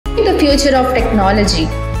The future of technology.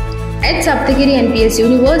 At Sapthagiri NPS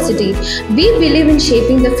University, we believe in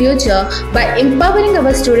shaping the future by empowering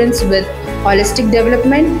our students with holistic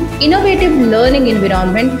development, innovative learning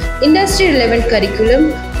environment, industry-relevant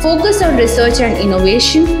curriculum, focus on research and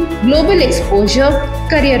innovation, global exposure,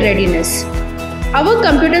 career readiness. Our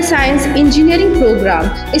computer science engineering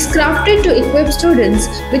program is crafted to equip students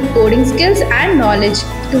with coding skills and knowledge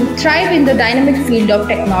to thrive in the dynamic field of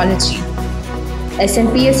technology.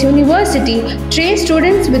 SNPS University trains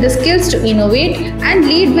students with the skills to innovate and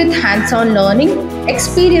lead with hands-on learning,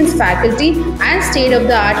 experienced faculty, and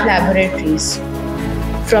state-of-the-art laboratories.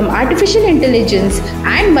 From artificial intelligence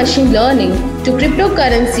and machine learning to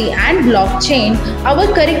cryptocurrency and blockchain, our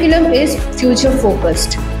curriculum is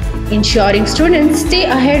future-focused, ensuring students stay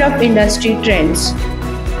ahead of industry trends.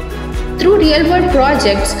 Through real-world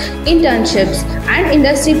projects, internships, and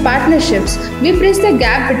industry partnerships, we bridge the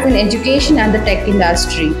gap between education and the tech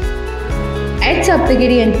industry. At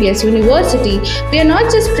Sapthagiri NPS University, we are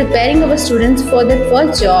not just preparing our students for their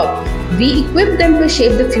first job, we equip them to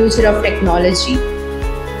shape the future of technology.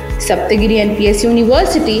 Sapthagiri NPS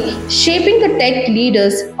University, shaping the tech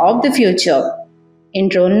leaders of the future.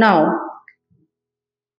 Enroll now.